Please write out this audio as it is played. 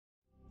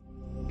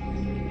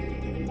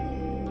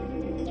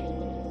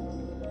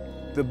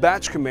The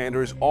batch commander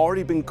has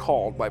already been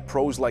called by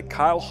pros like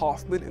Kyle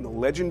Hoffman and the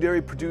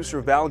legendary producer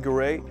Val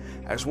Garay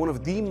as one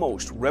of the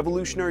most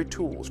revolutionary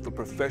tools for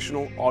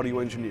professional audio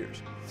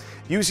engineers.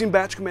 Using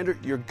batch commander,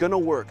 you're gonna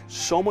work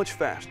so much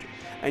faster,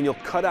 and you'll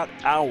cut out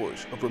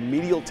hours of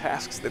remedial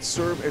tasks that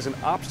serve as an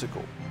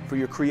obstacle for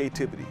your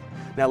creativity.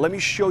 Now let me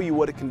show you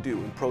what it can do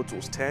in Pro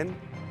Tools 10,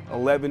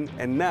 11,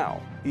 and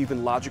now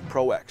even Logic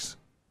Pro X.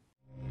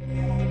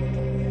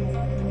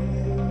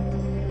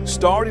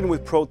 Starting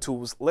with Pro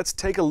Tools, let's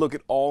take a look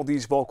at all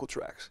these vocal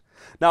tracks.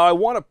 Now I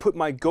want to put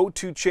my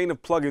go-to chain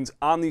of plugins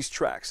on these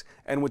tracks,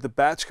 and with the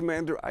batch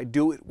commander I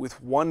do it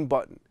with one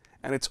button,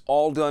 and it's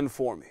all done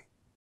for me.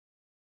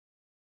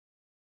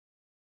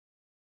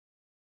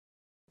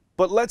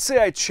 But let's say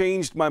I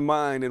changed my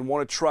mind and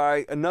want to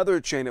try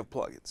another chain of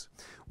plugins.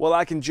 Well,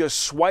 I can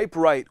just swipe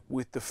right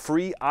with the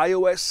free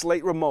iOS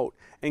Slate remote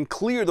and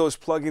clear those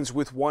plugins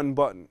with one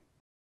button.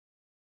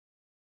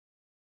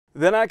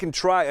 Then I can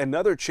try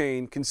another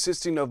chain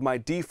consisting of my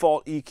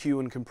default EQ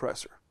and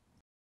compressor.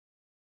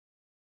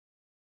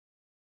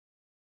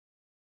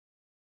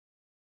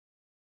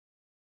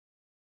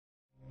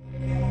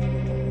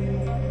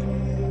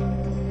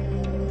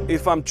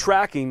 If I'm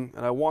tracking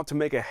and I want to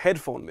make a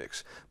headphone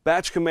mix,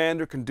 Batch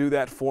Commander can do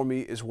that for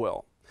me as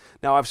well.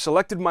 Now I've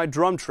selected my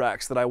drum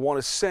tracks that I want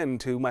to send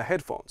to my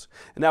headphones.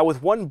 And now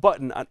with one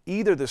button on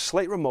either the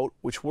Slate remote,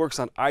 which works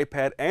on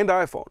iPad and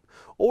iPhone,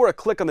 or a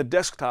click on the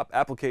desktop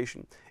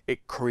application,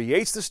 it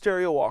creates the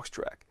stereo aux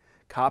track,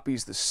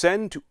 copies the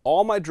send to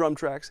all my drum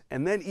tracks,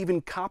 and then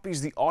even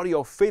copies the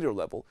audio fader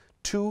level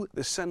to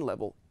the send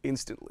level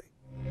instantly.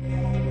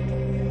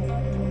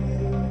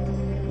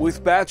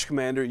 With Batch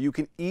Commander, you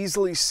can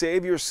easily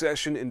save your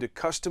session into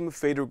custom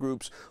fader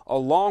groups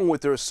along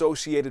with their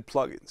associated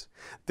plugins.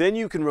 Then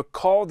you can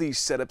recall these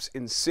setups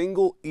in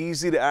single,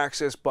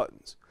 easy-to-access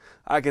buttons.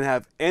 I can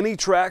have any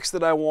tracks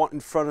that I want in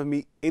front of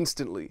me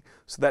instantly,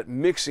 so that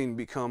mixing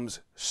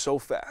becomes so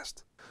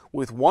fast.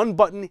 With one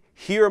button,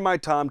 here are my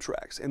tom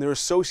tracks and their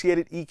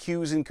associated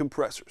EQs and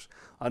compressors.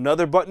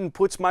 Another button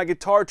puts my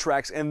guitar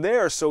tracks and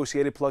their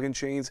associated plugin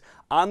chains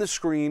on the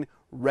screen,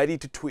 ready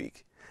to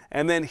tweak.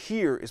 And then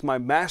here is my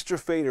master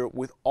fader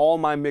with all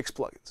my mix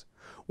plugins.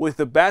 With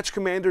the Batch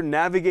Commander,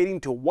 navigating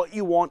to what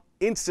you want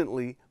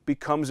instantly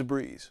becomes a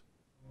breeze.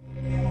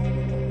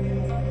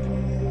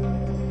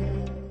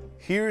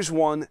 Here's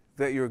one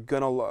that you're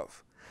gonna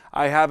love.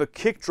 I have a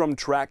kick drum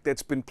track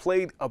that's been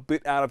played a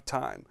bit out of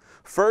time.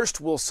 First,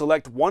 we'll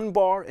select one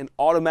bar and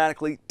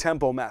automatically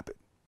tempo map it.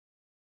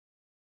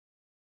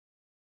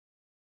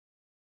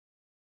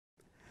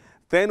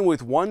 Then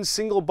with one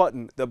single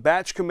button, the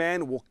batch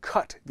command will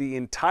cut the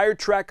entire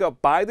track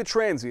up by the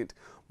transient,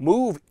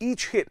 move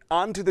each hit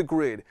onto the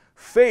grid,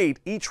 fade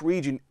each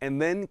region, and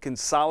then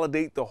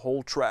consolidate the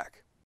whole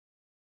track.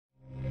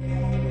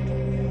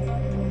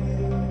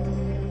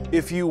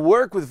 If you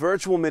work with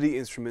virtual MIDI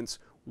instruments,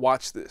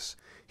 watch this.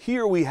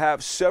 Here we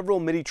have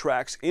several MIDI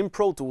tracks in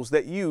Pro Tools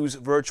that use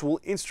virtual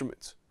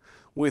instruments.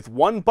 With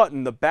one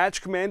button, the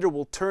batch commander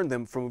will turn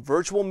them from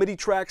virtual MIDI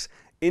tracks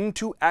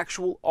into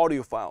actual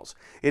audio files.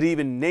 It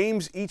even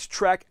names each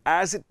track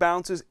as it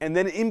bounces and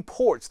then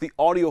imports the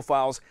audio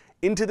files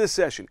into the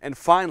session. And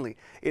finally,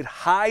 it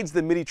hides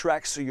the MIDI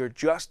tracks so you're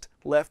just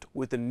left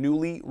with the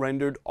newly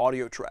rendered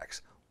audio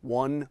tracks.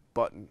 One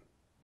button.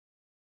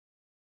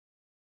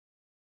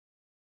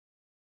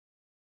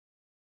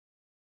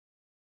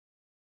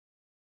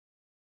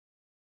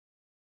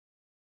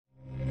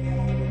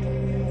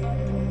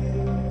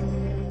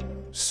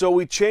 So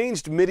we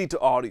changed MIDI to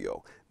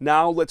audio.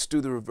 Now let's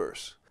do the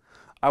reverse.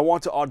 I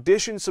want to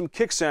audition some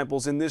kick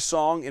samples in this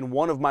song in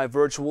one of my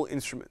virtual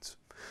instruments.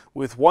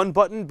 With one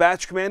button,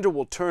 Batch Commander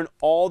will turn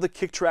all the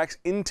kick tracks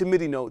into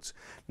MIDI notes.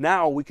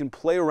 Now we can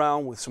play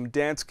around with some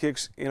dance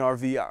kicks in our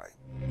VI.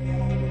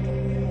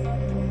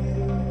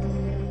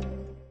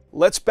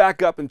 Let's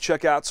back up and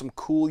check out some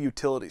cool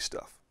utility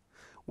stuff.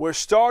 We're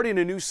starting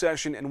a new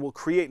session and we'll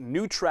create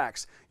new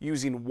tracks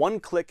using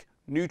one-click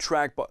new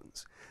track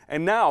buttons.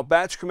 And now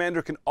Batch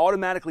Commander can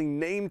automatically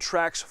name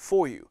tracks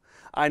for you.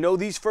 I know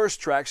these first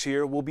tracks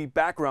here will be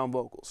background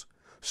vocals.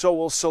 So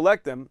we'll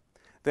select them,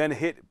 then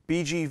hit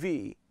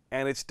BGV,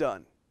 and it's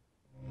done.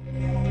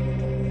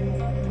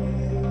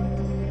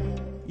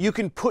 You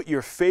can put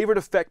your favorite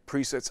effect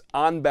presets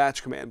on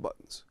Batch Command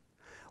buttons.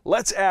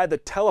 Let's add the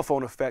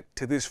telephone effect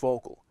to this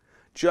vocal.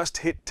 Just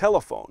hit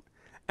telephone,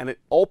 and it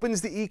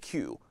opens the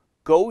EQ,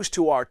 goes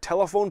to our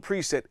telephone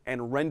preset,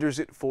 and renders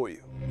it for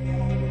you.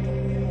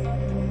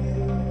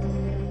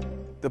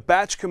 The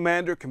Batch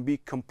Commander can be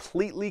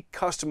completely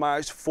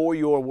customized for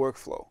your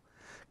workflow.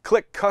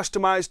 Click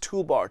Customize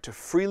Toolbar to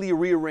freely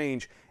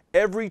rearrange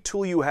every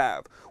tool you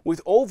have. With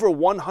over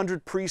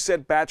 100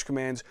 preset batch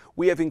commands,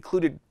 we have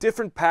included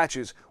different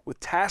patches with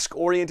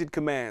task-oriented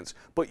commands,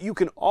 but you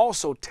can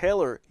also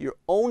tailor your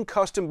own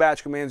custom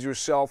batch commands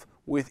yourself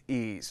with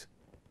ease.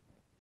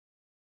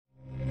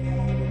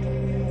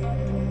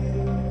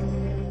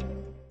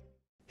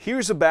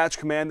 Here's a batch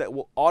command that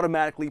will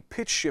automatically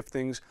pitch shift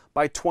things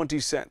by 20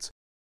 cents.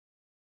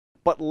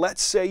 But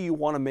let's say you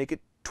want to make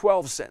it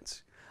 12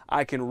 cents.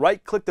 I can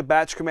right-click the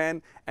batch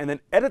command and then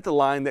edit the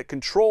line that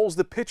controls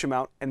the pitch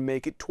amount and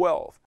make it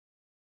 12.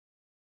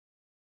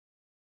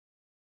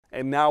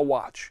 And now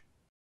watch.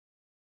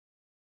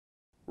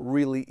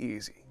 Really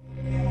easy.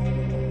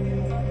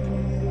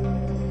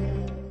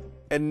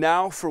 And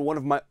now for one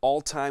of my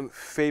all-time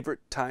favorite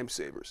time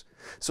savers.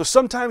 So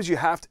sometimes you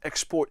have to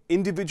export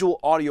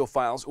individual audio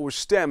files or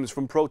stems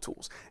from Pro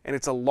Tools, and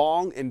it's a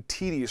long and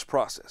tedious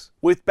process.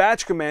 With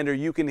Batch Commander,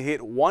 you can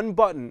hit one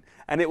button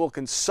and it will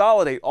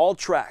consolidate all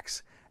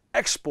tracks,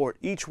 export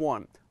each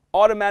one,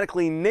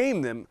 automatically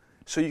name them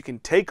so you can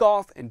take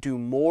off and do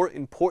more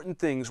important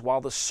things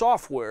while the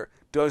software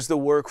does the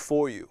work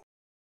for you.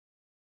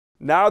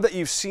 Now that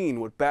you've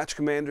seen what Batch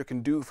Commander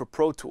can do for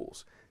Pro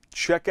Tools,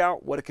 check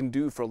out what it can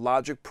do for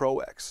Logic Pro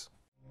X.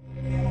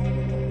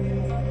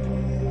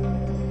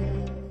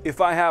 If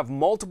I have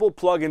multiple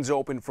plugins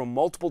open from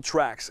multiple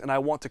tracks and I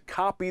want to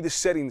copy the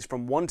settings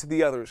from one to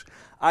the others,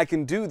 I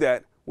can do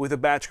that with a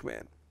batch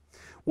command.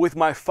 With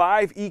my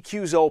 5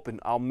 EQs open,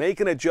 I'll make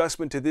an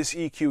adjustment to this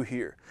EQ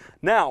here.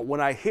 Now,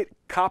 when I hit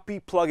copy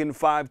plugin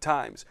 5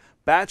 times,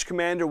 Batch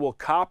Commander will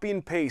copy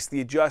and paste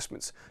the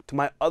adjustments to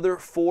my other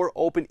 4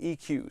 open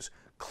EQs,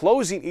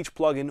 closing each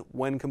plugin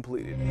when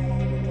completed.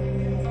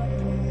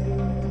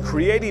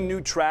 Creating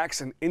new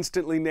tracks and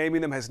instantly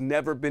naming them has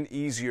never been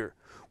easier.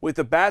 With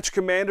the Batch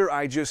Commander,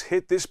 I just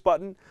hit this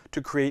button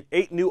to create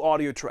 8 new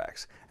audio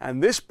tracks,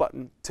 and this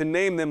button to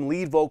name them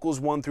lead vocals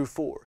 1 through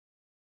 4.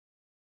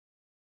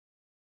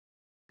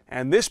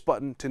 And this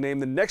button to name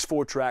the next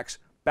 4 tracks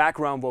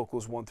background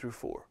vocals 1 through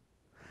 4.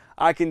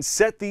 I can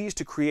set these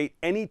to create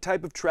any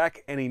type of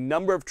track, any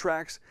number of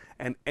tracks,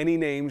 and any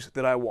names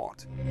that I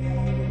want.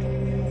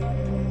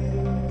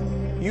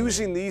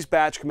 Using these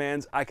batch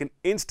commands, I can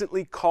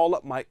instantly call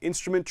up my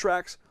instrument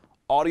tracks,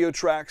 audio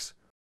tracks,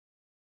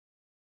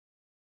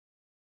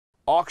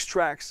 aux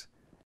tracks,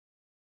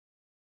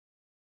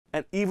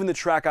 and even the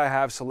track I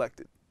have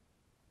selected.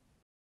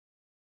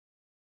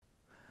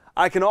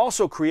 I can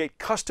also create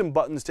custom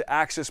buttons to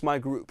access my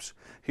groups.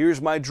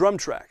 Here's my drum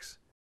tracks,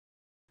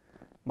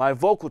 my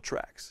vocal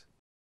tracks,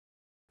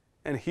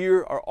 and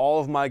here are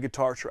all of my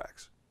guitar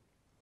tracks.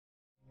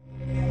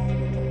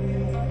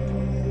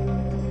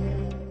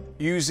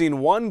 Using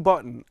one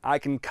button, I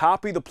can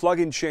copy the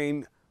plugin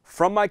chain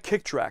from my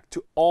kick track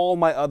to all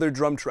my other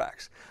drum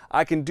tracks.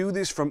 I can do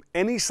this from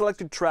any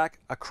selected track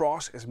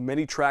across as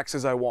many tracks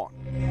as I want.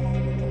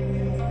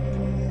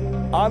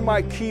 On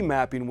my key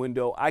mapping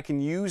window, I can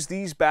use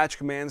these batch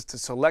commands to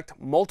select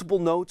multiple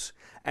notes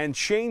and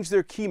change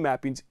their key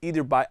mappings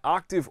either by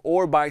octave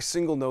or by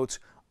single notes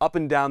up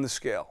and down the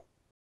scale.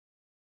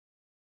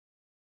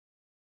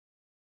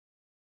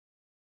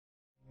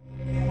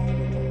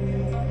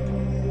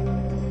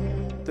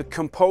 The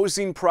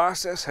composing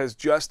process has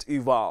just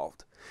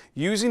evolved.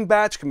 Using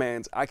batch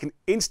commands, I can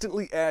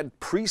instantly add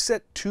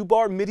preset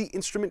 2-bar MIDI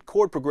instrument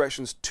chord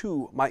progressions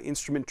to my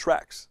instrument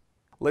tracks.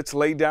 Let's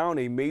lay down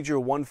a major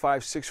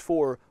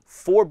 1564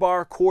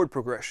 4-bar chord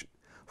progression,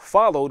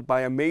 followed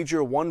by a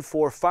major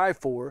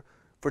 1454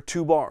 for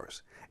 2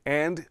 bars,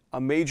 and a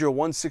major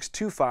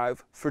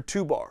 1625 for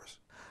 2 bars.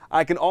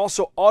 I can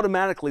also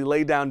automatically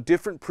lay down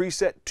different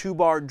preset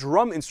 2-bar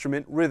drum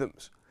instrument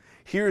rhythms.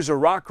 Here's a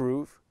rock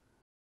groove,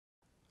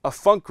 a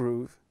funk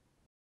groove,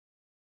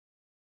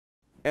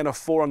 and a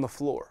 4 on the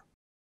floor.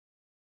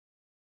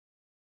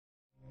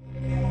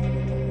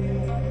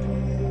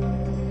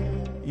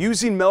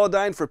 Using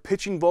Melodyne for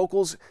pitching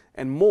vocals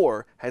and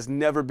more has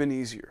never been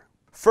easier.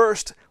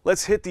 First,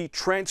 let's hit the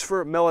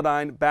Transfer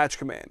Melodyne batch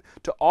command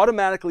to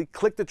automatically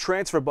click the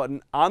transfer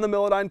button on the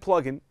Melodyne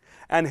plugin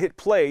and hit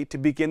play to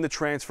begin the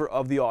transfer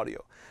of the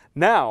audio.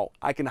 Now,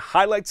 I can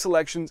highlight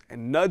selections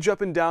and nudge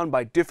up and down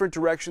by different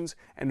directions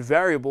and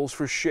variables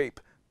for shape,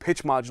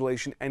 pitch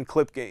modulation, and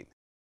clip gain.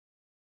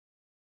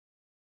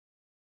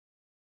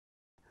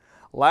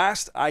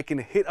 Last, I can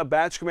hit a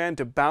batch command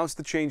to bounce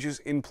the changes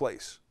in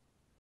place.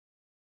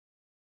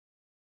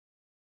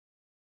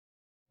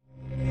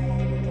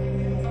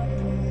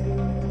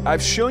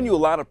 I've shown you a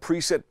lot of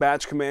preset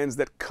batch commands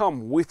that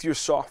come with your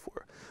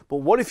software, but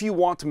what if you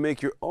want to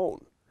make your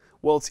own?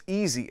 Well, it's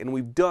easy, and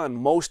we've done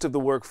most of the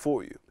work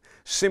for you.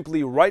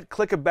 Simply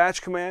right-click a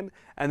batch command,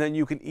 and then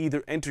you can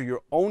either enter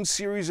your own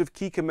series of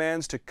key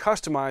commands to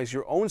customize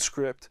your own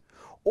script,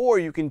 or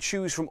you can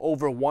choose from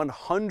over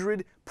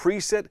 100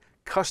 preset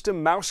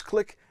custom mouse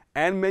click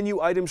and menu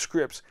item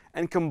scripts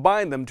and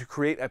combine them to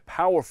create a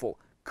powerful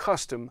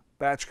custom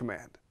batch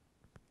command.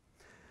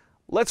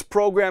 Let's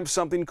program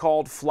something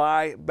called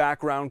Fly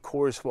Background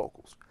Chorus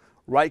Vocals.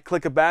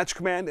 Right-click a batch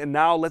command, and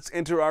now let's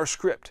enter our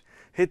script.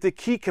 Hit the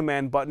key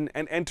command button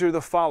and enter the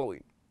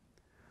following.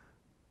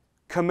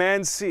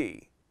 Command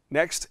C.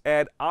 Next,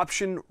 add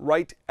Option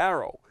right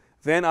arrow.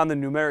 Then on the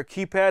numeric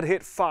keypad,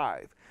 hit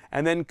 5.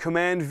 And then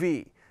Command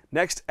V.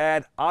 Next,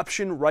 add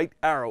Option right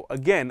arrow.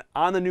 Again,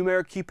 on the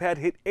numeric keypad,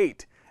 hit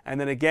 8. And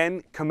then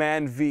again,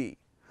 Command V.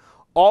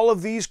 All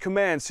of these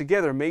commands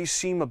together may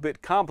seem a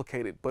bit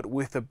complicated, but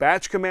with the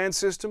batch command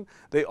system,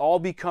 they all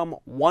become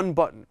one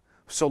button.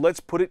 So let's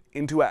put it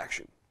into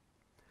action.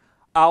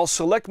 I'll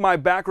select my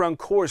background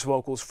chorus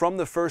vocals from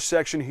the first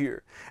section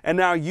here. And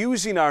now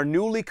using our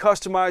newly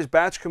customized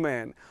batch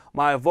command,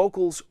 my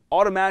vocals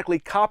automatically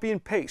copy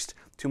and paste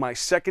to my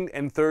second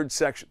and third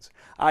sections.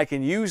 I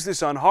can use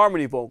this on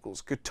harmony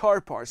vocals,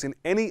 guitar parts, and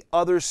any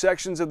other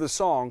sections of the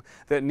song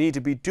that need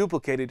to be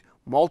duplicated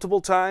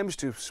multiple times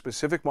to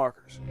specific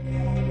markers.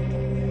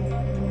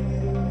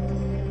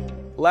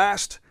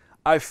 Last,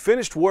 I've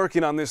finished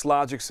working on this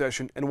Logic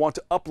session and want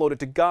to upload it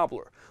to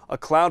Gobbler, a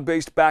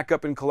cloud-based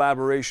backup and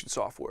collaboration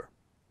software.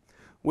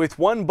 With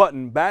one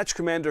button, Batch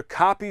Commander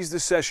copies the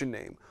session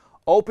name,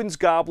 opens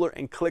Gobbler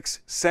and clicks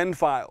Send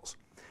Files.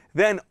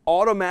 Then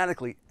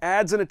automatically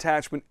adds an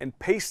attachment and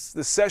pastes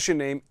the session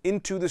name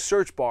into the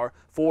search bar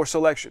for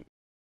selection.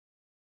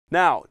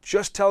 Now,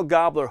 just tell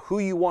Gobbler who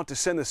you want to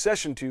send the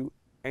session to,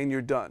 and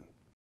you're done.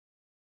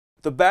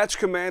 The Batch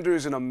Commander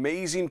is an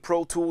amazing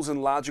Pro Tools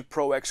and Logic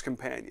Pro X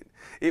companion.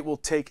 It will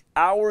take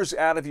hours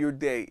out of your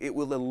day. It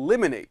will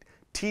eliminate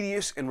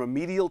tedious and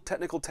remedial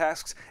technical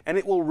tasks, and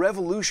it will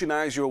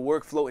revolutionize your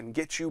workflow and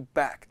get you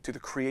back to the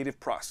creative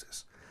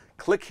process.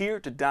 Click here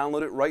to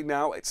download it right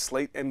now at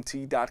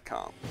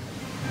slatemt.com.